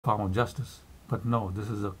found justice. But no, this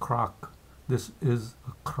is a crock. This is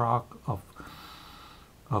a crock of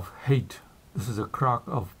hate. This is a crock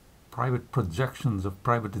of private projections, of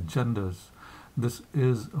private agendas. This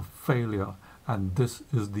is a failure, and this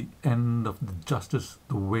is the end of the justice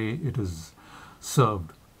the way it is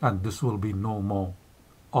served, and this will be no more.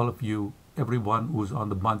 All of you, everyone who's on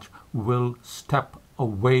the bench, will step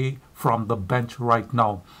away from the bench right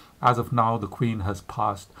now. As of now, the Queen has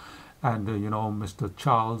passed, and Mr.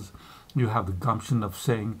 Charles, you have the gumption of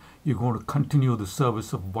saying you're going to continue the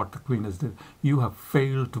service of what the Queen has did. You have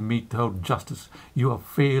failed to mete out justice. You have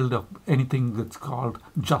failed of anything that's called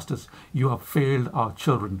justice. You have failed our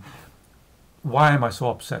children. Why am I so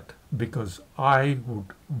upset? Because I would,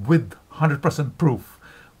 with 100% proof,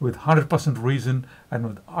 with 100% reason, and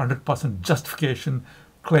with 100% justification,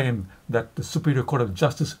 claim that the Superior Court of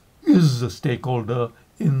Justice is a stakeholder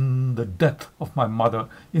in the death of my mother,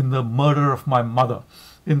 in the murder of my mother,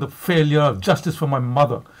 in the failure of justice for my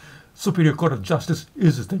mother. Superior Court of Justice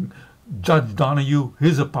is a thing. Judge Donahue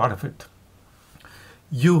is a part of it.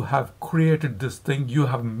 You have created this thing, you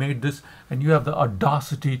have made this, and you have the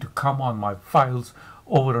audacity to come on my files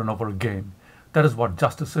over and over again. That is what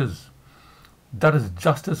justice is. That is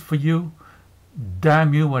justice for you.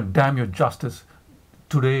 Damn you and damn your justice.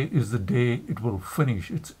 Today is the day it will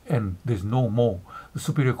finish its end. There's no more. The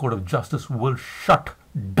Superior Court of Justice will shut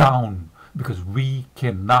down because we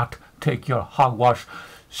cannot take your hogwash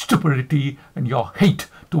stupidity and your hate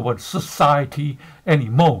towards society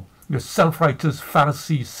anymore. Your self-righteous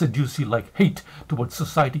Pharisee, Sadducee like hate towards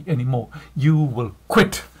society anymore. You will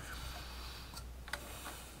quit.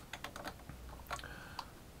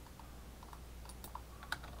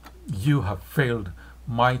 You have failed.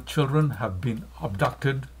 My children have been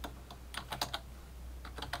abducted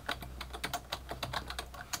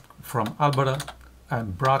from Alberta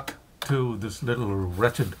and brought to this little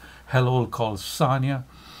wretched hellhole called Sarnia,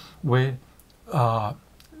 where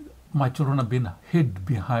my children have been hid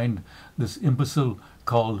behind this imbecile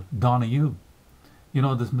called Donahue. You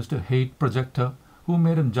know, this Mr. Hate Projector. Who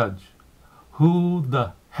made him judge? Who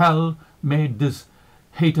the hell made this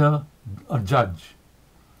hater a judge?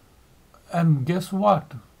 And guess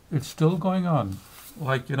what? It's still going on.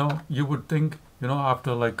 Like, you would think,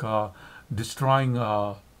 after destroying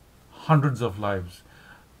hundreds of lives,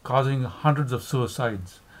 causing hundreds of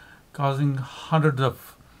suicides, causing hundreds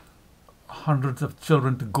of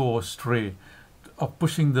children to go astray, of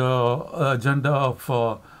pushing the agenda of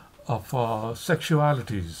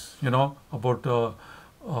sexualities, about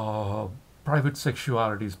private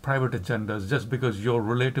sexualities, private agendas, just because your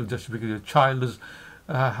relative, just because your child is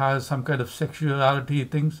has some kind of sexuality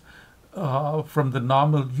things from the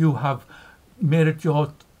normal, you have made it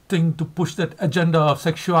your thing to push that agenda of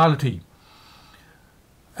sexuality.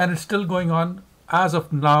 And it's still going on. As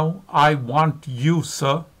of now, I want you,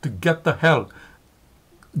 sir, to get the hell.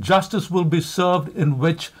 Justice will be served in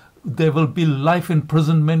which there will be life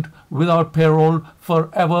imprisonment without parole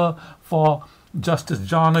forever for Justice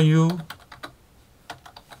Donahue,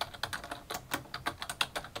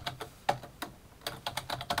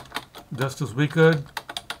 Justice Wickard,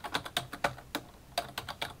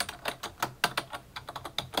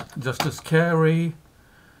 Justice Carey,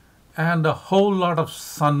 and a whole lot of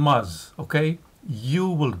Sanmas, okay? You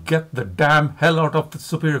will get the damn hell out of the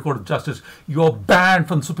Superior Court of Justice. You're banned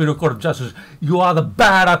from the Superior Court of Justice. You are the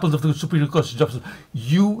bad apples of the Superior Court of Justice.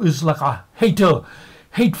 You is like a hater,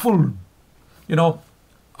 hateful.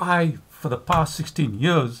 For the past 16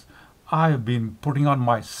 years, I've been putting on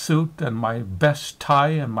my suit and my best tie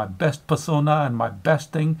and my best persona and my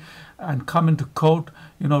best thing and come into court,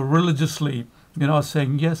 religiously,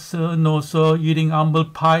 saying, yes, sir, no, sir, eating humble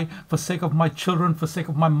pie for sake of my children, for sake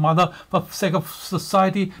of my mother, for sake of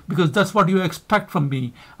society, because that's what you expect from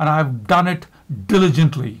me. And I've done it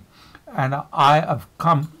diligently. And I have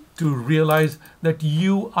come to realize that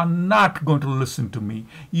you are not going to listen to me.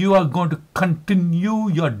 You are going to continue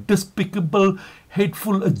your despicable,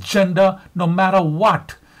 hateful agenda no matter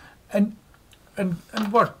what. And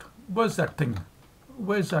what? Where's that thing?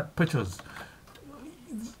 Where's that pictures?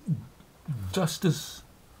 Justice.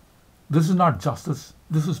 This is not justice.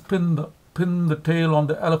 This is pin the tail on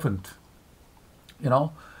the elephant.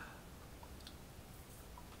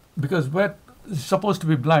 Because we're supposed to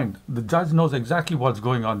be blind. The judge knows exactly what's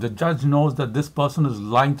going on. The judge knows that this person is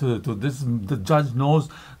lying to this. The judge knows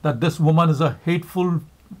that this woman is a hateful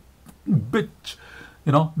bitch.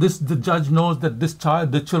 The judge knows that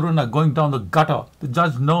the children are going down the gutter. The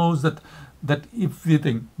judge knows that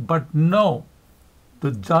everything. But no,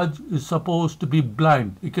 the judge is supposed to be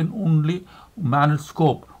blind. He can only manage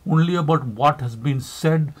scope. only about what has been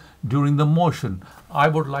said during the motion. I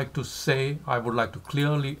would like to say, I would like to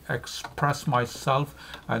clearly express myself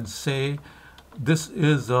and say this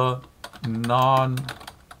is a non-motion,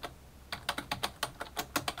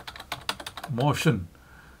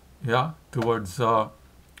 yeah, towards the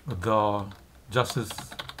justice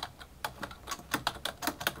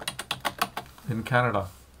in Canada.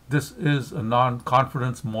 This is a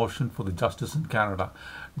non-confidence motion for the justice in Canada.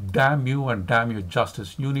 Damn you and damn your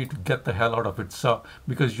justice. You need to get the hell out of it, sir,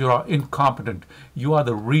 because you are incompetent. You are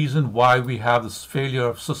the reason why we have this failure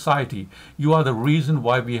of society. You are the reason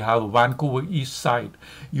why we have Vancouver East Side.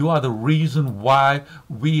 You are the reason why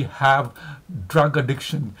we have drug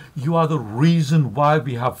addiction. You are the reason why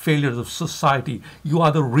we have failures of society. You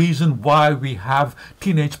are the reason why we have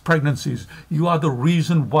teenage pregnancies. You are the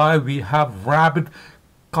reason why we have rabid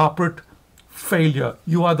corporate failure.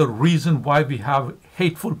 You are the reason why we have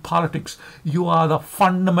hateful politics. You are the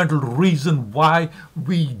fundamental reason why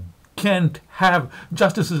we can't have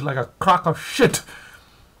justice. Is like a crock of shit.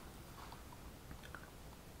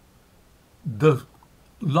 The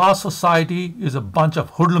law society is a bunch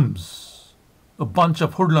of hoodlums. A bunch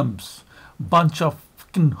of hoodlums. Bunch of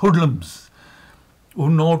fucking hoodlums who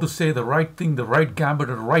know to say the right thing, the right gambit,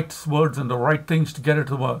 the right words and the right things to get it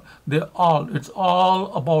to work. It's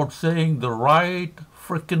all about saying the right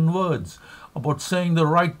freaking words, about saying the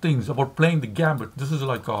right things, about playing the gambit. This is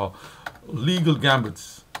like legal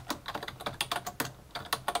gambits.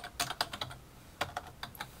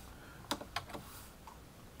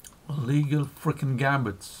 Legal freaking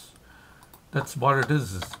gambits. That's what it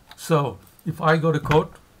is. So if I go to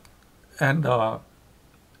court and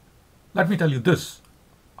let me tell you this,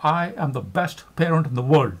 I am the best parent in the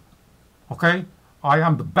world, okay? I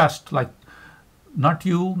am the best, like, not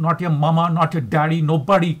you, not your mama, not your daddy,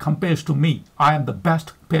 nobody compares to me. I am the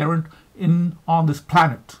best parent on this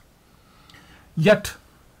planet. Yet,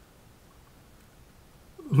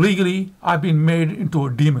 legally, I've been made into a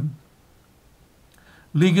demon.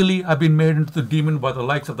 Legally, I've been made into the demon by the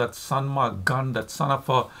likes of that son of a gun, that son of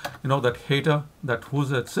a, that hater, who's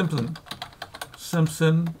that Simpson,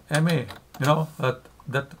 M.A.,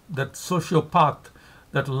 that sociopath,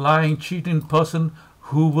 that lying, cheating person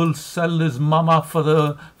who will sell his mama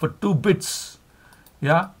for 2 bits.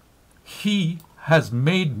 Yeah, he has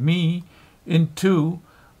made me into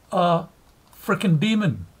a freaking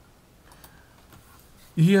demon.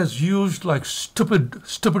 He has used like stupid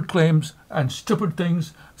claims and stupid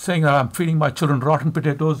things, saying that I'm feeding my children rotten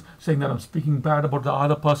potatoes, saying that I'm speaking bad about the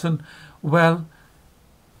other person. Well,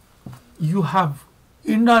 you have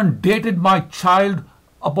inundated my child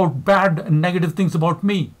about bad and negative things about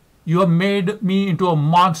me. You have made me into a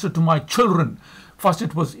monster to my children. First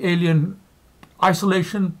it was alien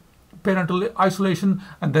isolation, parental isolation,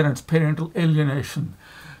 and then it's parental alienation.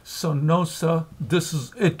 So no, sir, this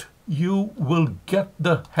is it. You will get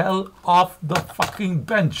the hell off the fucking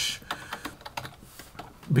bench,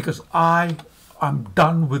 because I am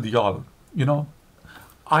done with y'all.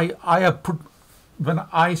 I have put, when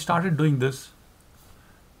I started doing this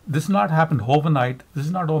not happened overnight. This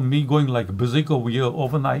is not all me going like a berserk over here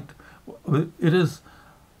overnight. It is,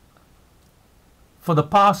 for the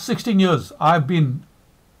past 16 years, I've been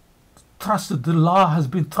thrusted, the law has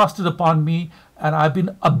been thrusted upon me, and I've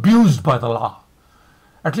been abused by the law.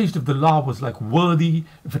 At least if the law was like worthy,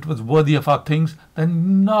 if it was worthy of our things,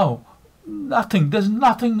 then no. Nothing. There's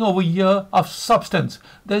nothing over here of substance.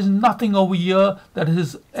 There's nothing over here that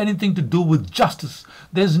has anything to do with justice.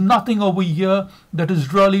 There's nothing over here that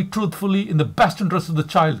is really truthfully in the best interest of the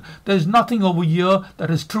child. There's nothing over here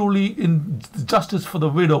that is truly in justice for the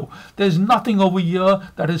widow. There's nothing over here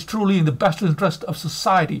that is truly in the best interest of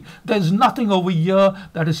society. There's nothing over here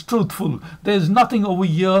that is truthful. There's nothing over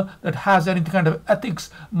here that has any kind of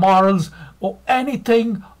ethics, morals, or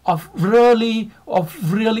anything of really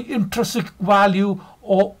intrinsic value,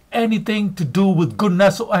 or anything to do with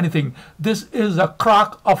goodness or anything. This is a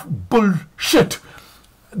crock of bullshit.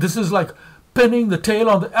 This is like pinning the tail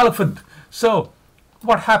on the elephant. So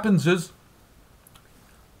what happens is,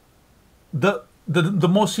 the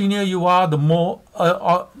more senior you are, the more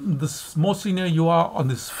senior you are on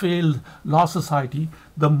this failed law society,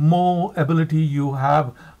 the more ability you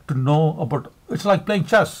have to know about. It's like playing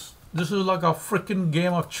chess. This is like a freaking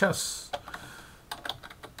game of chess.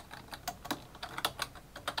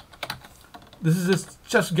 This is just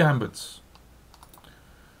chess gambits,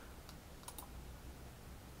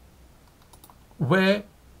 where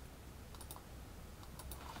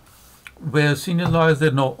where senior lawyers,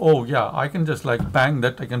 they know, oh yeah, I can just like bang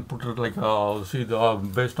that, I can put it like see the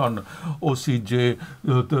based on OCJ,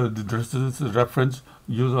 the reference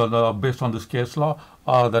use on based on this case law,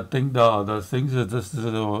 that thing, the things this is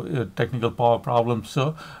a technical power problem,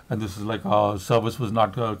 sir, and this is like service was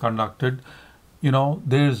not conducted.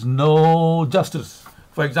 There is no justice.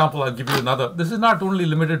 For example, I'll give you another. This is not only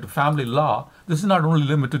limited to family law. This is not only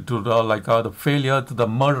limited to the failure, to the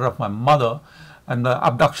murder of my mother and the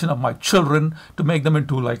abduction of my children to make them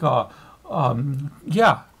into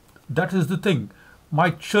yeah, that is the thing. My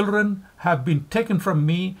children have been taken from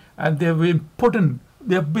me and they have been put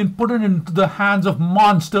into the hands of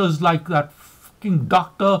monsters like that fucking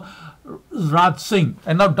Dr. Raj Singh.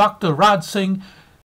 And now Dr. Raj Singh